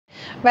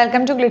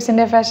Welcome to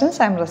GlitzIndia Fashions.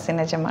 I am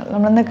Rosina Jamal. We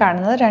will see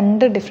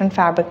two different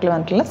fabric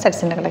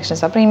sets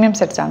collections. Premium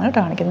sets.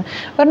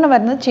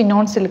 One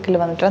chinon silk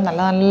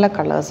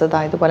colors.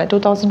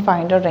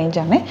 2500 range.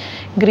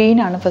 Green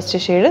is first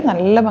shade.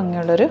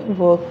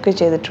 Work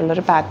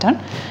pattern.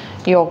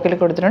 Yoke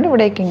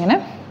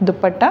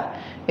dupatta.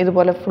 This is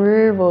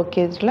full work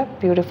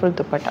beautiful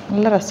dupatta.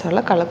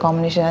 Color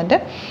combination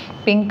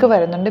pink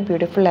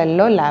beautiful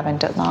yellow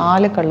lavender.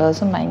 4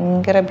 colors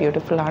are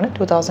beautiful.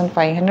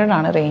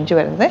 2500 range.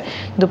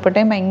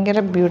 Dupatta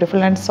is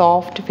beautiful and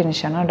soft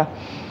finish.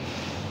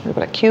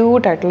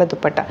 Cute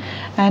dupatta.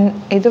 And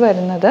this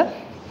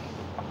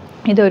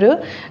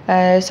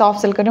is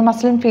soft silk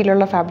muslin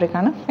feel fabric.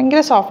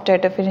 It's soft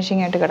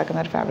finishing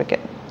fabric.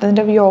 The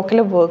yoke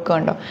work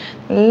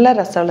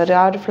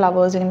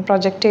flowers in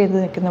project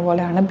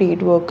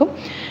bead work.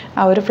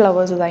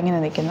 Flowers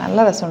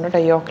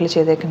yoke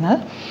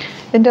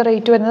the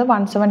rate is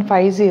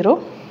 1750.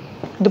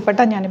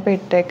 Dupatta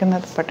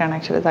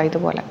actually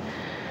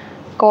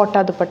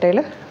kota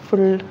dupatta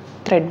full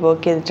thread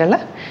work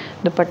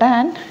dupatta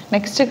and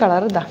next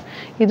color this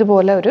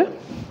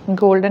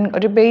golden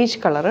or beige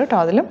color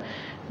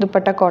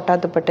dupatta kota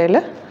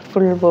dupatta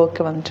full work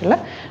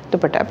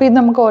dupatta.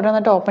 Now we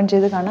open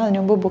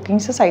the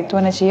bookings site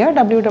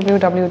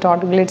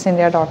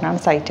www.glitzindia.com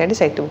site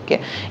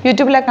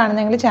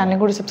YouTube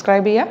channel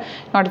subscribe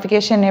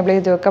notification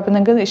enable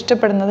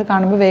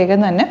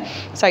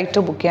site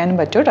to book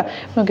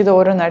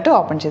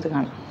open.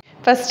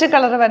 First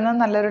color is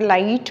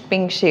light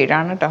pink shade.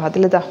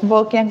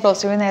 Work and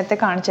close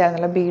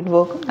bead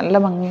work,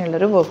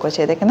 work.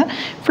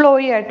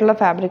 Flowy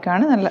fabric,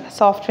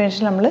 soft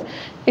finish.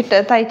 It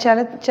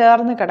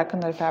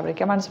fabric.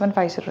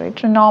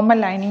 Normal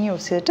lining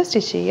use stitch.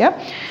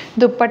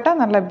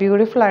 Dupatta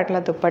beautiful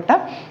dupatta.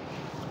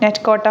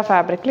 Net cotta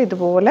fabric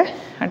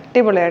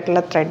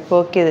thread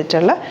work.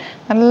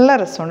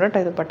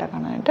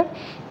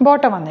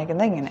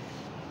 Bottom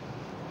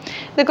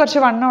this is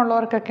one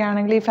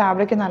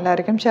fabric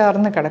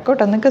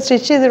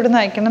stitch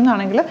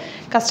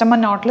customer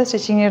knotless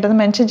stitching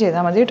mention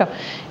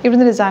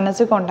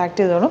designers contact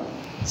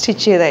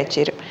stitch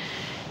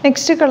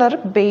next color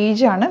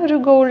beige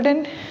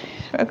golden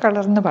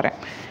color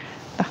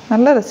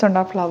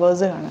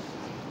flowers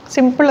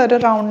simple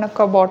round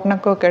bottom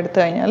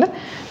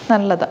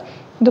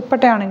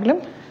dupatta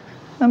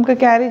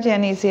carry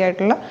easy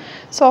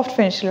soft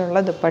finish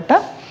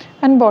dupatta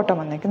and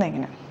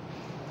bottom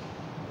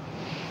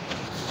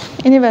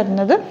This is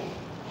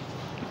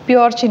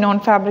pure chinon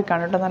fabric.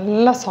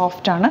 It's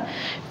soft,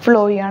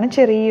 flowy,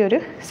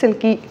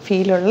 silky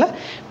feel.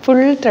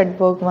 Full thread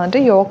work.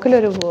 Yoke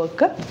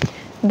work.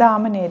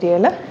 Daman area.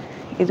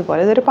 This is a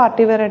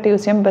party wear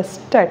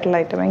best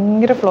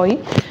item. Flowy,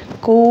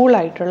 cool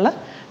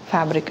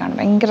fabric.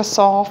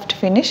 Soft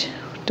finish.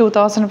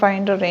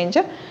 2500 range.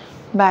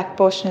 Back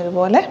portion is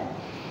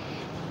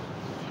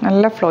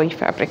flowy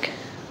fabric.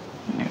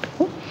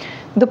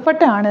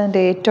 Dupatta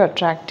is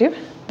attractive.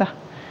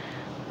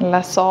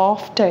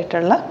 Soft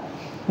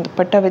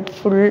dupatta with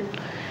full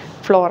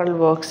floral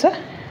works.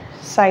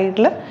 Side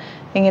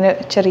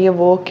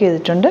work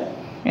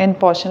end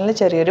portion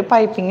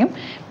piping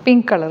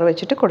pink color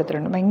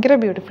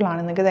beautiful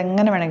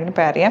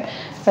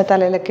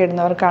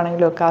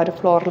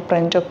floral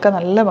print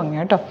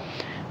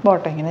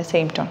bottom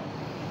same tone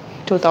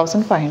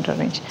 2500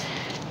 range.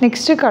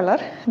 Next color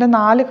the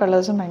 4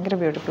 colors are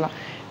beautiful.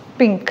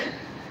 Pink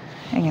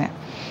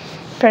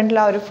front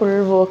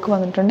full work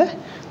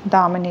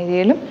daman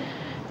area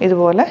this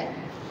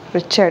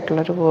rich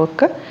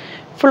work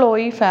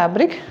flowy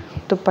fabric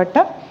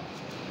dupatta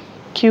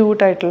cute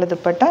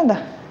dupatta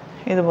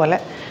this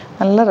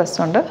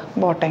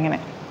bottom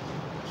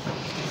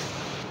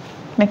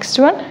next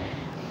one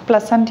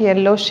pleasant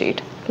yellow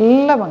shade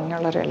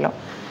yellow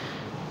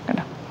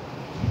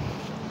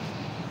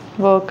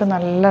work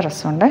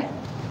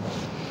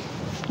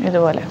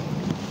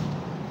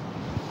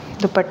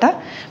dupatta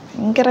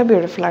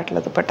beautiful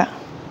dupatta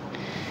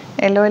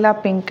yellow,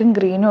 pink, and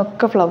green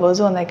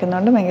flowers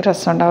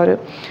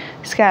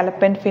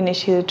scallop and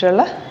finish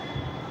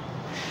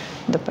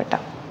dupatta.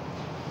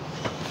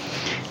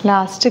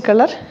 Last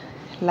color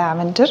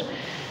lavender,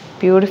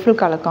 beautiful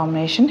color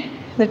combination.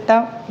 This is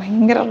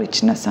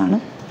richness.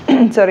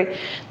 Sorry,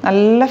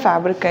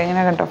 fabric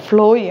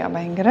flowy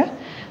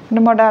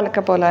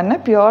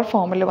pure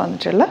formula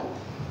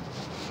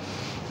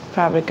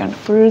fabric and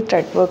full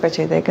thread work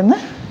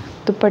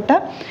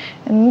dupatta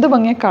and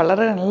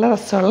color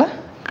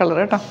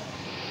color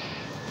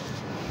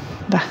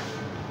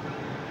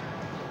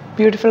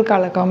beautiful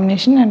color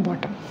combination and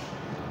bottom.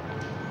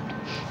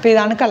 This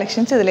is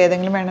collections.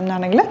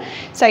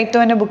 Site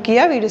to book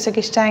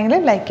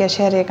videos like,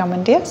 share,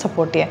 comment,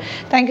 support.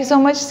 Thank you so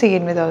much. See you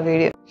in the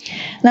video.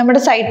 നമ്മുടെ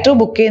site through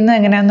book ചെയ്യുന്നത്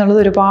എങ്ങനെയാണെന്നുള്ളത്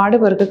ഒരുപാട്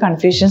പേർക്ക്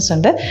confusions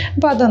ഉണ്ട്.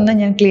 അപ്പോൾ അതൊന്ന്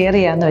ഞാൻ clear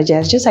ചെയ്യാമെന്ന്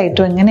വിചാരിച്ചു. സൈറ്റ്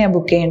ത്രൂ എങ്ങനെയാണ്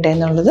ബുക്ക് ചെയ്യേണ്ടത്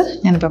എന്നുള്ളത്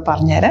ഞാനിപ്പോൾ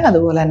പറഞ്ഞുതരാം.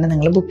 അതുപോലെ തന്നെ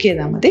നിങ്ങൾ ബുക്ക്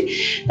ചെയ്താൽ മതി.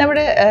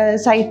 നമ്മുടെ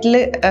സൈറ്റിൽ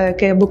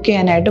ബുക്ക്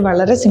ചെയ്യാനായിട്ട്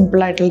വളരെ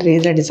സിമ്പിളായിട്ടുള്ള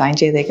രീതിയിൽ ഡിസൈൻ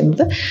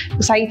ചെയ്തേക്കുന്നത്.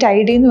 സൈറ്റ് ഐ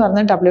ഡി എന്ന്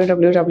പറഞ്ഞാൽ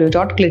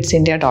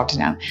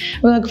www.glitzindia.in ആണ്.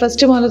 അപ്പോൾ നമുക്ക്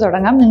ഫസ്റ്റ് മുതൽ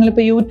തുടങ്ങാം.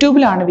 നിങ്ങളിപ്പോൾ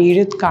യൂട്യൂബിലാണ്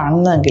വീഡിയോ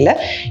കാണുന്നതെങ്കിൽ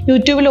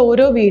യൂട്യൂബിൽ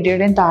ഓരോ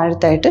വീഡിയോയുടെയും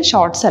താഴത്തായിട്ട്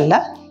ഷോർട്സ് അല്ല,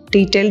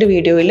 ഡീറ്റെയിൽഡ്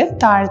വീഡിയോയിൽ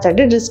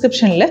താഴത്തായിട്ട്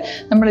ഡിസ്ക്രിപ്ഷനിൽ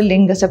നമ്മൾ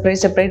ലിങ്ക്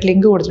സെപ്പറേറ്റ്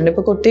ലിങ്ക് കൊടുത്തിട്ടുണ്ട്.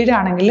 ഇപ്പോൾ കുർത്തിയുടെ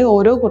ആണെങ്കിൽ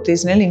ഓരോ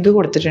കുർത്തീസിനും ലിങ്ക്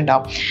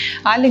കൊടുത്തിട്ടുണ്ടാവും.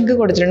 ആ ലിങ്ക്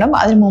കൊടുത്തിട്ടുണ്ടാവും.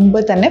 അതിന് മുമ്പ്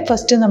തന്നെ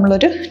ഫസ്റ്റ്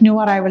നമ്മളൊരു ന്യൂ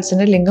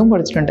അറൈവൽസിൻ്റെ ലിങ്കും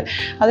കൊടുത്തിട്ടുണ്ട്.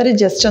 അതിൽ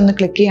ജസ്റ്റ് ഒന്ന്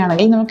ക്ലിക്ക്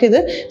ചെയ്യുകയാണെങ്കിൽ നമുക്കിത്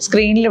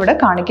സ്ക്രീനിൽ ഇവിടെ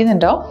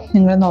കാണിക്കുന്നുണ്ടാവും.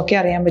 നിങ്ങൾ നോക്കി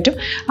അറിയാൻ പറ്റും.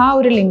 ആ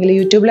ഒരു ലിങ്കിൽ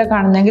യൂട്യൂബിലെ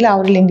കാണുന്നെങ്കിൽ ആ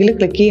ഒരു ലിങ്കിൽ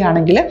ക്ലിക്ക്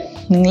ചെയ്യുകയാണെങ്കിൽ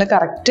നിങ്ങൾ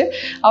കറക്റ്റ്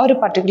ആ ഒരു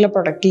പർട്ടിക്കുലർ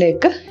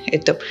പ്രൊഡക്റ്റിലേക്ക്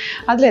എത്തും.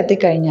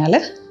 അതിലെത്തിക്കഴിഞ്ഞാൽ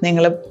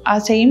നിങ്ങൾ ആ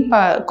സെയിം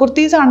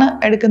കുർത്തീസാണ്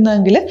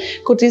എടുക്കുന്നതെങ്കിൽ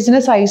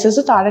കുർത്തീസിൻ്റെ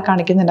സൈസസ് താഴെ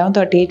കാണിക്കുന്നുണ്ടാവും.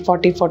 38,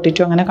 40,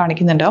 42 അങ്ങനെ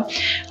കാണിക്കുന്നുണ്ടാവും.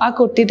 ആ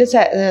കുർത്തിയുടെ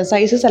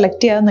സൈസ്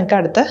സെലക്ട് ചെയ്യാതെ നിങ്ങൾക്ക്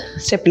അടുത്ത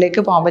സ്റ്റെപ്പിലേക്ക്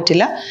പോകാൻ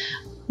പറ്റില്ല.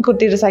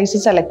 കുർത്തിയുടെ സൈസ്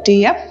സെലക്ട്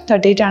ചെയ്യാം.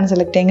 38 ആണ്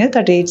സെലക്ട് ചെയ്യുന്നത്.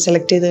 38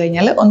 സെലക്ട് ചെയ്ത്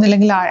കഴിഞ്ഞാൽ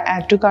ഒന്നില്ലെങ്കിൽ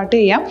ആഡ് ടു കാർട്ട്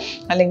ചെയ്യാം,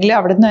 അല്ലെങ്കിൽ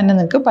അവിടെ നിന്ന് തന്നെ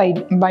നിങ്ങൾക്ക്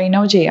ബൈ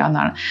നൗ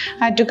ചെയ്യാവുന്നതാണ്.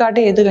 ആഡ് ടു കാർട്ട്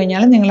ചെയ്ത്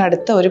കഴിഞ്ഞാൽ നിങ്ങൾ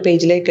അടുത്ത ഒരു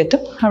പേജിലേക്ക്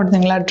എത്തും. അവിടെ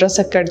നിങ്ങൾ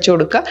അഡ്രസ്സൊക്കെ അടിച്ചു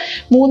കൊടുക്കുക.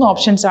 3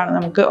 ഓപ്ഷൻസാണ്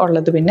നമുക്ക്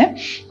ഉള്ളത്. പിന്നെ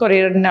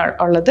കൊറിയറിന്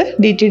ഉള്ളത്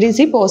DTDC,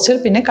 പോസ്റ്റൽ,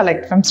 പിന്നെ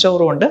കളക്ട് ഫ്രം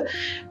സ്റ്റോറും ഉണ്ട്.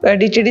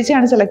 DTDC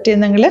ആണ് സെലക്ട്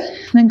ചെയ്യുന്നതെങ്കിൽ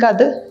നിങ്ങൾക്ക്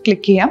അത്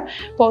ക്ലിക്ക് ചെയ്യാം.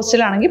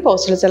 പോസ്റ്റലാണെങ്കിൽ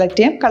പോസ്റ്റൽ സെലക്ട്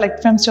ചെയ്യാം. കളക്ട്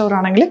ഫ്രം സ്റ്റോർ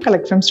ആണെങ്കിൽ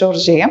കളക്ട് ഫ്രം സ്റ്റോർ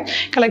ചെയ്യാം.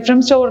 കളക്ട്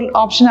ഫ്രം സ്റ്റോർ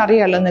ഓപ്ഷൻ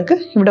അറിയാമല്ലോ നിങ്ങൾക്ക്.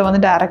 ഇവിടെ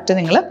വന്ന് ഡയറക്റ്റ്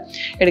നിങ്ങൾ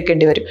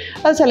എടുക്കേണ്ടി വരും.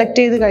 അത് സെലക്ട്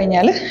ചെയ്ത്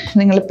കഴിഞ്ഞാൽ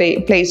നിങ്ങൾ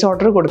പ്ലേസ്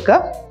ഓർഡർ കൊടുക്കുക.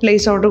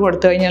 പ്ലേസ് ഓർഡർ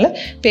കൊടുത്തു കഴിഞ്ഞാൽ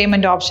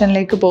പേയ്മെൻറ്റ്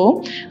ഓപ്ഷനിലേക്ക് പോകും.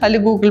 അതിൽ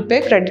ഗൂഗിൾ പേ,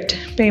 ക്രെഡിറ്റ്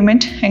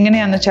പേയ്മെൻറ്റ്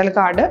എങ്ങനെയാണെന്ന് വെച്ചാൽ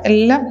കാർഡ്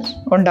എല്ലാം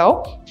ഉണ്ടാവും.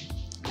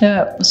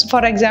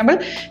 ഫോർ എക്സാമ്പിൾ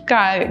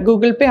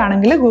ഗൂഗിൾ പേ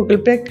ആണെങ്കിൽ ഗൂഗിൾ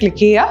പേ ക്ലിക്ക്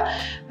ചെയ്യുക.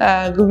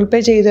 ഗൂഗിൾ പേ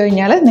ചെയ്ത്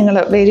കഴിഞ്ഞാൽ നിങ്ങൾ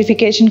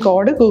വെരിഫിക്കേഷൻ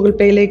കോഡ് ഗൂഗിൾ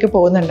പേയിലേക്ക്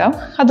പോകുന്നുണ്ടാവും.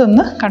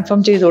 അതൊന്ന് കൺഫേം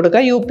ചെയ്ത്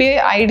കൊടുക്കുക. UPI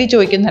ID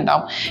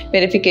ചോദിക്കുന്നുണ്ടാവും.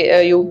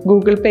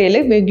 ഗൂഗിൾ പേയിൽ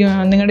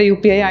നിങ്ങളുടെ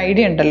UPI ID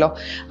ഉണ്ടല്ലോ,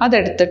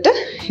 അതെടുത്തിട്ട്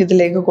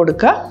ഇതിലേക്ക്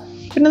കൊടുക്കുക.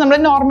 പിന്നെ നമ്മൾ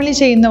നോർമലി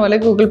ചെയ്യുന്ന പോലെ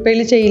ഗൂഗിൾ പേയിൽ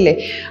ചെയ്യില്ലേ,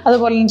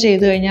 അതുപോലെ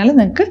ചെയ്ത് കഴിഞ്ഞാൽ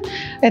നിങ്ങൾക്ക്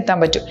എത്താൻ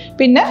പറ്റും.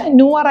 പിന്നെ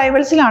ന്യൂ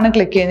അറൈവൽസിലാണ്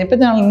ക്ലിക്ക് ചെയ്യുന്നത്. ഇപ്പോൾ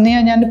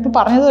ഞാനിപ്പോൾ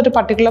പറഞ്ഞത് ഒരു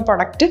പർട്ടിക്കുലർ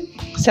പ്രൊഡക്റ്റ്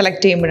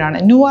സെലക്ട് ചെയ്യുമ്പോഴാണ്.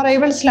 ന്യൂ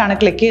അറൈവൽസിലാണ്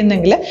ക്ലിക്ക്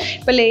ചെയ്യുന്നതെങ്കിൽ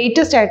ഇപ്പോൾ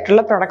ലേറ്റസ്റ്റ്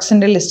ആയിട്ടുള്ള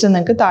പ്രൊഡക്ട്സിൻ്റെ ലിസ്റ്റ്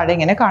നിങ്ങൾക്ക് താഴെ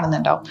ഇങ്ങനെ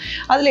കാണുന്നുണ്ടാവും.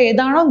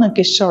 അതിലേതാണോ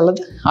നിങ്ങൾക്ക്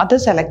ഇഷ്ടമുള്ളത് അത്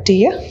സെലക്ട്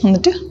ചെയ്യുക,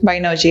 എന്നിട്ട് ബൈ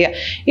നൗ ചെയ്യുക.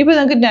 ഇപ്പോൾ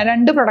നിങ്ങൾക്ക്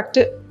 2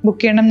 പ്രൊഡക്റ്റ്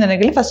ബുക്ക് ചെയ്യണം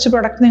എന്നുണ്ടെങ്കിൽ ഫസ്റ്റ്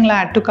പ്രൊഡക്റ്റ് നിങ്ങൾ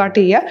ആഡ് ടു കാർട്ട്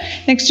ചെയ്യുക.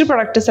 നെക്സ്റ്റ്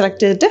പ്രൊഡക്റ്റ്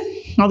സെലക്ട് ചെയ്തിട്ട്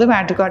അതും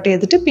ആഡ് ടു കാർട്ട്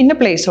ചെയ്തിട്ട് പിന്നെ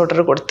പ്ലേസ് ഓർഡർ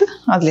കൊടുത്ത്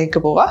അതിലേക്ക്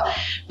പോവുക.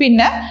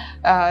 പിന്നെ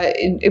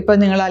ഇപ്പോൾ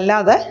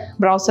നിങ്ങളല്ലാതെ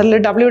ബ്രൗസറിൽ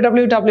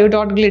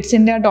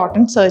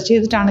www.glitzindia.in സെർച്ച്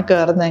ചെയ്തിട്ടാണ്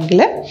കയറുന്നതെങ്കിൽ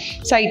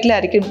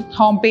സൈറ്റിലായിരിക്കും,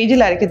 ഹോം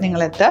പേജിലായിരിക്കും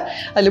നിങ്ങളെത്തുക.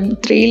 അതിൽ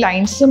 3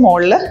 ലൈൻസ്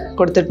മുകളിൽ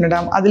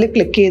കൊടുത്തിട്ടുണ്ടാകും. അതിൽ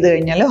ക്ലിക്ക് ചെയ്ത്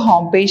കഴിഞ്ഞാൽ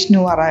home page,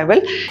 new arrival,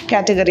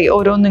 category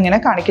ഓരോന്നും ഇങ്ങനെ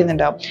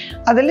കാണിക്കുന്നുണ്ടാകും.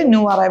 അതിൽ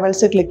ന്യൂ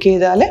അറൈവൽസ് ക്ലിക്ക്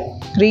ചെയ്താൽ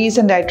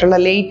റീസെൻ്റ് ആയിട്ടുള്ള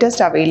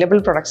ലേറ്റസ്റ്റ് അവൈലബിൾ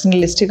പ്രൊഡക്ട്സിൻ്റെ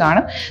ലിസ്റ്റ്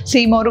കാണും.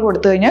 സീമോർ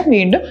കൊടുത്തു കഴിഞ്ഞാൽ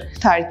വീണ്ടും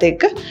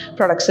താഴത്തേക്ക്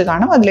പ്രൊഡക്ട്സ്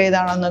കാണും.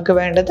 അതിലേതാണോ നിങ്ങൾക്ക്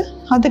വേണ്ടത്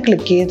അത്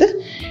ക്ലിക്ക് ചെയ്ത്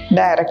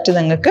ഡയറക്റ്റ്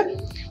നിങ്ങൾക്ക്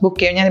ബുക്ക്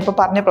ചെയ്യാം. ഞാനിപ്പോൾ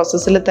പറഞ്ഞ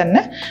പ്രോസസ്സിൽ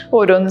തന്നെ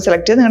ഓരോന്ന്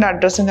സെലക്ട് ചെയ്ത് നിങ്ങളുടെ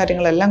അഡ്രസ്സും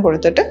കാര്യങ്ങളെല്ലാം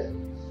കൊടുത്തിട്ട്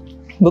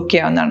ബുക്ക്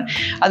ചെയ്യാവുന്നതാണ്.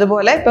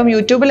 അതുപോലെ ഇപ്പം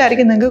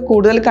യൂട്യൂബിലായിരിക്കും നിങ്ങൾക്ക്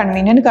കൂടുതൽ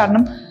കൺവീനിയൻറ്റ്,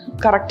 കാരണം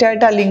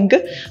കറക്റ്റായിട്ട് ആ ലിങ്ക്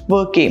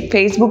വർക്ക് ചെയ്യും.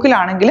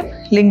 ഫേസ്ബുക്കിലാണെങ്കിലും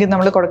ലിങ്ക്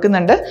നമ്മൾ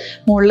കൊടുക്കുന്നുണ്ട്,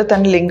 മുകളിൽ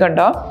തന്നെ ലിങ്ക്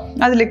ഉണ്ടാവും.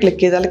 അതിൽ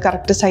ക്ലിക്ക് ചെയ്താൽ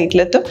കറക്റ്റ്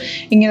സൈറ്റിലെത്തും.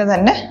 ഇങ്ങനെ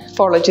തന്നെ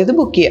ഫോളോ ചെയ്ത്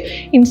ബുക്ക് ചെയ്യുക.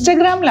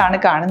 ഇൻസ്റ്റാഗ്രാമിലാണ്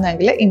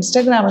കാണുന്നതെങ്കിൽ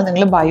ഇൻസ്റ്റാഗ്രാമിൽ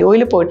നിങ്ങൾ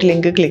ബയോയിൽ പോയിട്ട്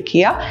ലിങ്ക് ക്ലിക്ക്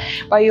ചെയ്യുക.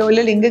 ബയോയിൽ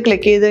ലിങ്ക്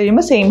ക്ലിക്ക് ചെയ്ത്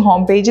കഴിയുമ്പോൾ സെയിം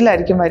ഹോം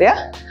പേജിലായിരിക്കും വരിക.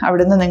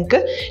 അവിടെ നിന്ന് നിങ്ങൾക്ക്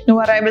ന്യൂ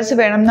അറൈവൽസ്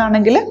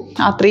വേണമെന്നാണെങ്കിൽ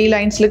ആ 3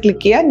 ലൈൻസിൽ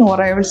ക്ലിക്ക് ചെയ്യുക. ന്യൂ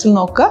അറൈവൽസിൽ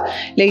നോക്കുക,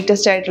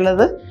 ലേറ്റസ്റ്റ്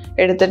ആയിട്ടുള്ളത്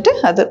എടുത്തിട്ട്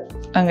അത്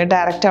അങ്ങ്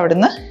ഡയറക്റ്റ് അവിടെ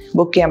നിന്ന്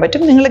ബുക്ക് ചെയ്യാൻ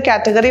പറ്റും. നിങ്ങൾ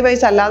കാറ്റഗറി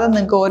വൈസ് അല്ലാതെ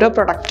നിങ്ങൾക്ക് ഓരോ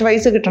പ്രൊഡക്റ്റ്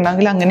വൈസ്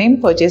കിട്ടണമെങ്കിൽ അങ്ങനെയും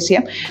പർച്ചേസ്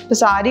ചെയ്യാം. ഇപ്പോൾ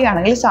സാരി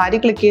ആണെങ്കിൽ സാരി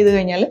ക്ലിക്ക് ചെയ്ത്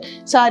കഴിഞ്ഞാൽ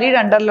സാരിയുടെ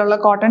അണ്ടറിലുള്ള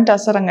കോട്ടൺ,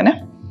 ടസർ അങ്ങനെ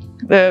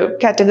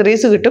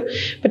കാറ്റഗറീസ് കിട്ടും.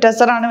 ഇപ്പോൾ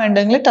ടസറാണ്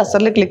വേണ്ടതെങ്കിൽ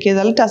ടസറിൽ ക്ലിക്ക്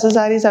ചെയ്താൽ ടസർ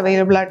സാരീസ്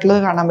അവൈലബിൾ ആയിട്ടുള്ളത്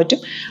കാണാൻ പറ്റും.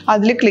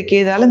 അതിൽ ക്ലിക്ക്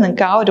ചെയ്താൽ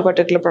നിങ്ങൾക്ക് ആ ഒരു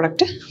പർട്ടിക്കുലർ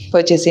പ്രൊഡക്റ്റ്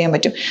പർച്ചേസ് ചെയ്യാൻ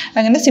പറ്റും.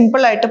 അങ്ങനെ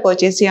സിമ്പിളായിട്ട്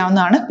പർച്ചേസ്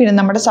ചെയ്യാവുന്നതാണ്. പിന്നെ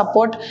നമ്മുടെ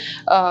സപ്പോർട്ട്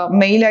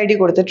മെയിൽ ID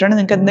കൊടുത്തിട്ടുണ്ട്.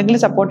 നിങ്ങൾക്ക്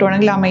എന്തെങ്കിലും സപ്പോർട്ട്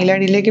വേണമെങ്കിൽ ആ മെയിൽ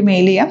IDയിലേക്ക്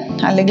മെയിൽ ചെയ്യാം.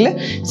 അല്ലെങ്കിൽ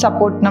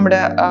സപ്പോർട്ട്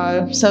നമ്മുടെ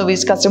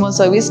കസ്റ്റമർ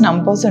സർവീസ്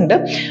നമ്പേഴ്സ് ഉണ്ട്.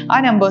 ആ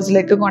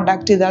നമ്പേഴ്സിലേക്ക്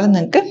കോൺടാക്ട് ചെയ്താൽ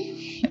നിങ്ങൾക്ക്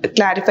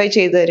ക്ലാരിഫൈ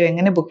ചെയ്തു തരും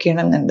എങ്ങനെ ബുക്ക്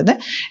ചെയ്യണം എന്നുള്ളത്.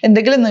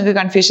 എന്തെങ്കിലും നിങ്ങൾക്ക്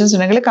കൺഫ്യൂഷൻസ്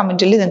ഉണ്ടെങ്കിൽ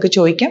കമൻറ്റിൽ നിങ്ങൾക്ക്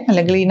ചോദിക്കാം,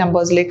 അല്ലെങ്കിൽ ഈ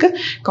നമ്പേഴ്സിലേക്ക്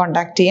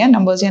കോൺടാക്ട് ചെയ്യാം.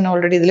 നമ്പേഴ്സ് ഞാൻ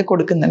ഓൾറെഡി ഇതിൽ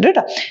കൊടുക്കുന്നുണ്ട്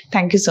കേട്ടോ.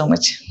 Thank you so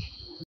much.